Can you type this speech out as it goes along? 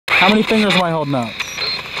How many fingers am I holding up? 5.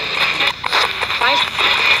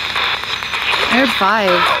 I heard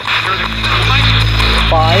 5.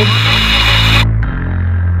 5?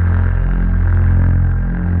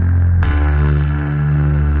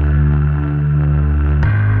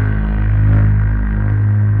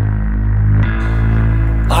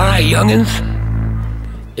 All right, youngins.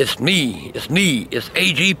 It's me, it's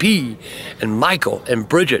AGP, and Michael, and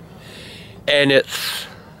Bridget, and it's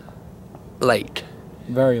late.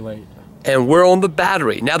 Very late. And we're on the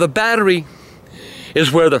Battery. Now the Battery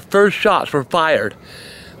is where the first shots were fired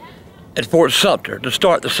at Fort Sumter to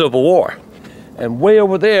start the Civil War. And way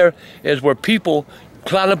over there is where people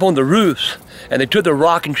climbed up on the roofs and they took their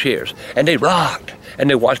rocking chairs and they rocked and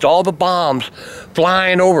they watched all the bombs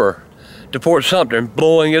flying over to Fort Sumter and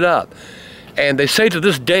blowing it up. And they say to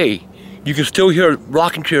this day, you can still hear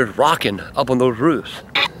rocking chairs rocking up on those roofs.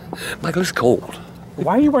 Michael, it's cold.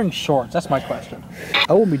 Why are you wearing shorts? That's my question.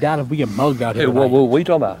 I wouldn't be down if we get mugged out here. Hey, what are you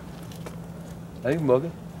talking about? I ain't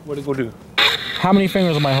mugging. What are you gonna do? How many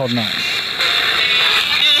fingers am I holding up?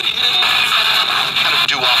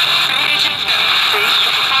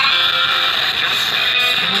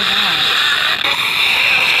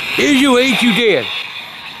 Is you ain't you dead?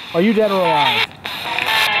 Are you dead or alive?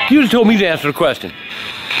 You just told me to answer the question.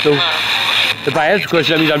 So if I answer the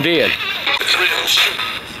question, that means I'm dead.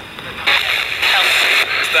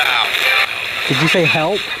 Did you say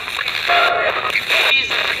help?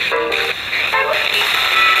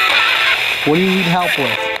 What do you need help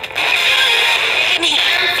with?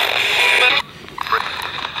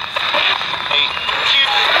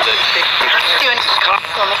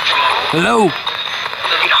 Hello?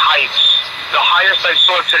 The highest I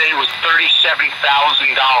saw today was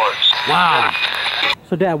 $37,000. Wow.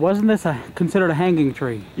 So Dad, wasn't this considered a hanging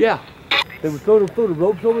tree? Yeah. They would throw the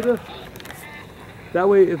ropes over this. That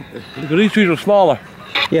way, these trees are smaller.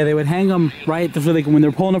 Yeah, they would hang them right so they can, when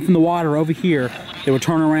they're pulling up from the water over here, they would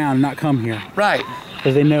turn around and not come here. Right.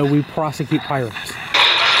 Because they know we prosecute pirates.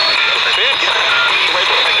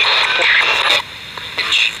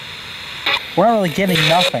 We're not really getting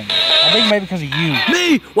nothing. I think maybe because of you.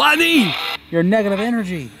 Me? Why me? Your negative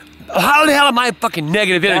energy. How the hell am I fucking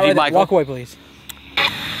negative energy, Right, Michael? walk away, please.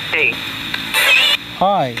 Hey.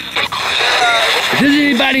 Hi. If there's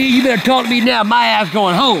anybody here, you better talk to me now. My ass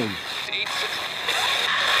going home.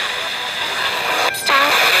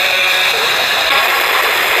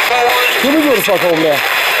 Let me go the fuck home now.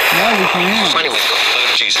 No, we can't.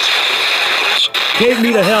 Jesus. Take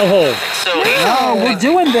me to hell home. No, we're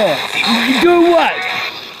doing this. You doing what?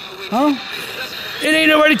 Huh? It ain't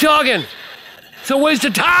nobody talking. It's a waste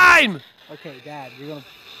of time. Okay, Dad, you're gonna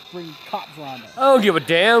bring cops around us. I don't give a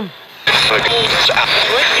damn. We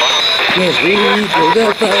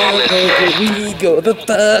go the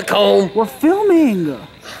fuck home. We're filming.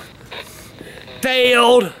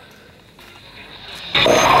 Failed. Go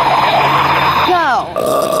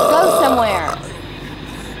somewhere.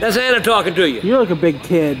 That's Anna talking to you. You're like a big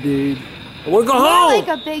kid, dude. I want to go You're home. like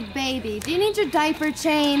a big baby. Do you need your diaper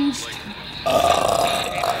changed?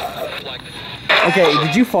 Okay,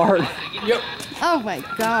 did you fart? Yep. Oh my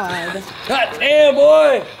God. God damn,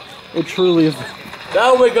 boy. It truly is.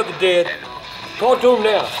 That'll wake up the dead. Talk to him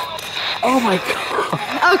now. Oh my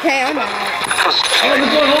God. Okay, I'm out. We're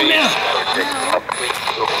going home now.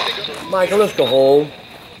 Michael, let's go home.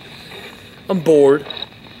 I'm bored.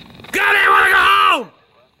 God, I want to go home.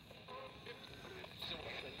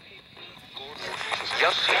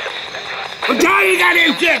 I'm tired of you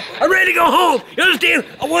goddamn shit. I'm ready to go home. You understand?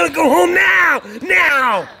 I want to go home now.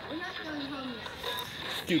 Now. We're not going home yet.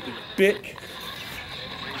 Stupid bitch.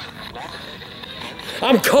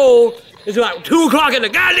 I'm cold. It's about 2 o'clock in the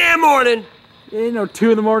goddamn morning. It ain't no 2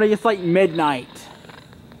 in the morning. It's like midnight.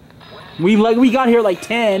 We got here like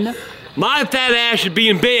 10. My fat ass should be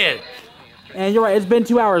in bed. And you're right. It's been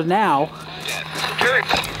 2 hours now.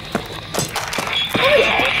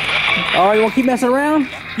 All right, you want to keep messing around?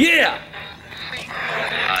 Yeah.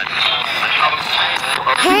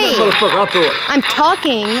 Hey, Motherfucker, I'll throw it. I'm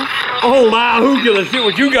talking. Oh my, who gives a shit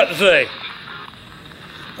what you got to say?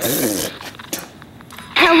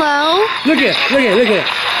 Hello? Look at it.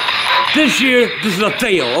 This year, this is a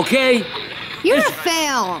fail, okay? You're a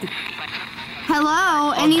fail.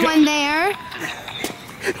 Hello? Anyone there?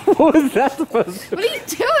 What was that supposed to What are you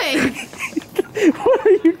doing? What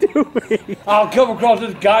are you doing? I'll come across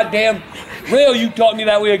this goddamn rail. You taught me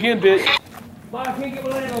that way again, bitch. Mike, I can't get my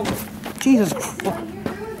leg over. Jesus Christ.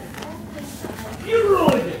 You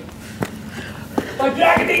ruined it. Like,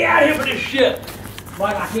 dragging me out here for this shit.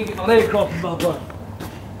 Mike, I can't get my leg across this motherfucker.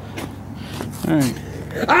 All right.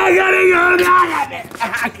 I gotta go.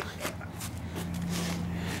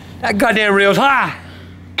 That goddamn rail's high.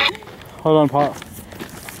 Hold on, Paul.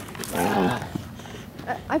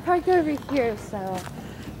 I parked over here, so.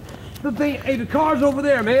 The thing, hey, the car's over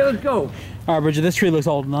there, man. Let's go. All right, Bridget, this tree looks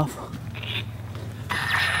old enough.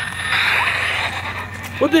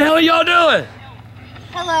 What the hell are y'all doing?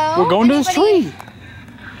 Hello? We're going to this tree.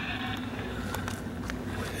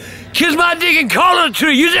 Kiss my dick and call it a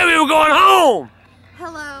tree. You said we were going home.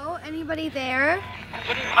 Hello? Anybody there?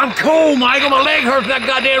 I'm cold, Michael. My leg hurts from that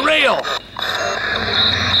goddamn rail.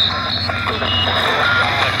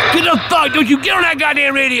 Get the fuck! Don't you get on that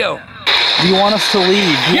goddamn radio! Do you want us to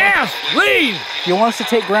leave? Yes, leave! Do you want us to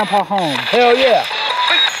take Grandpa home? Hell yeah!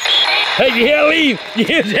 Hey, yeah, leave!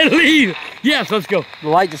 Yeah, it said leave! Yes, let's go. The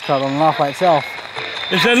light just cut on and off by itself.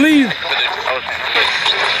 It said leave.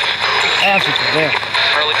 Ask it from there.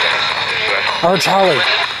 Or Charlie.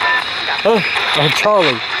 Or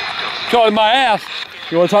Charlie. Charlie, my ass.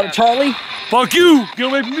 You want to talk to Charlie? Fuck you! Get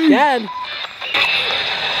away from me! Dad.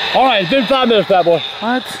 All right, it's been 5 minutes, fat boy.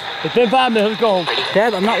 What? It's been 5 minutes. Let's go home.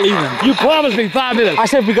 Dad, I'm not leaving. You promised me 5 minutes. I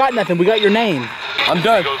said we got nothing. We got your name. I'm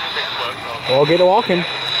done. Well, get to walking.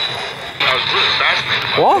 That was really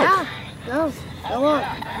fascinating. Walk. Yeah. Go. Go on.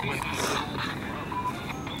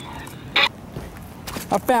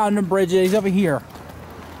 I found him, Bridget. He's over here.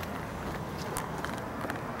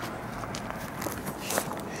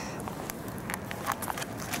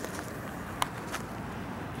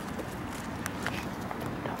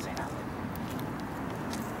 Don't say nothing.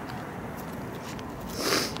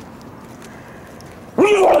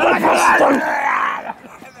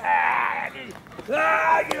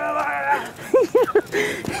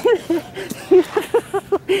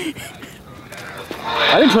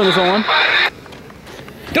 I didn't turn this on.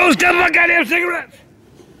 Don't step on my goddamn cigarettes!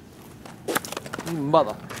 You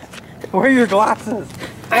mother. Where are your glasses?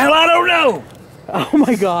 Hell, I don't know. Oh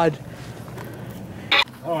my God.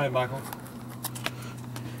 All right, Michael.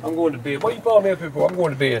 I'm going to bed. What are you following me up here for? I'm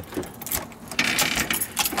going to bed.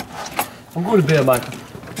 I'm going to bed, Michael.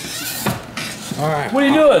 All right. What are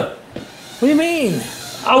you doing? What do you mean?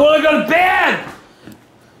 I want to go to bed!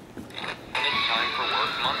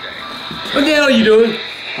 What the hell are you doing?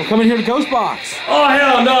 I'm coming here to Ghost Box. Oh,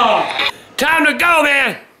 hell no! Time to go,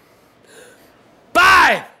 man!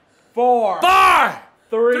 5, 4, 4,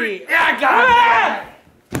 3. Yeah, I got it!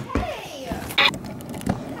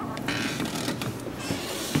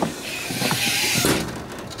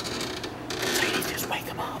 Just wake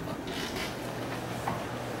him up.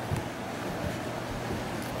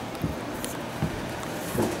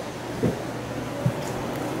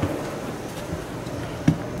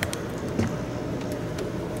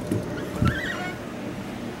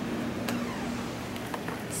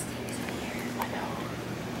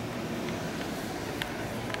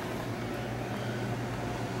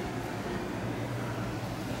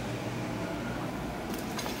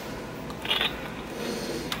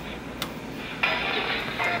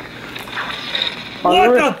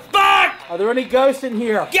 What the fuck? Are there any ghosts in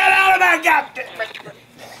here? Get out of my goddamn...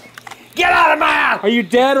 Get out of my house! Are you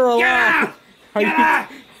dead or alive? Get out! Are Get you... out!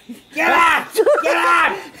 Get out! Get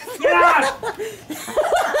out! Get out!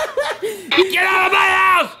 Get out of my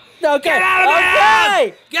house! Okay. Get out of my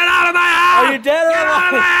house! Get out of my house! Are you dead or Get out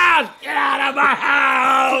of my alive? house! Get out of my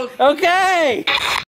house! Okay.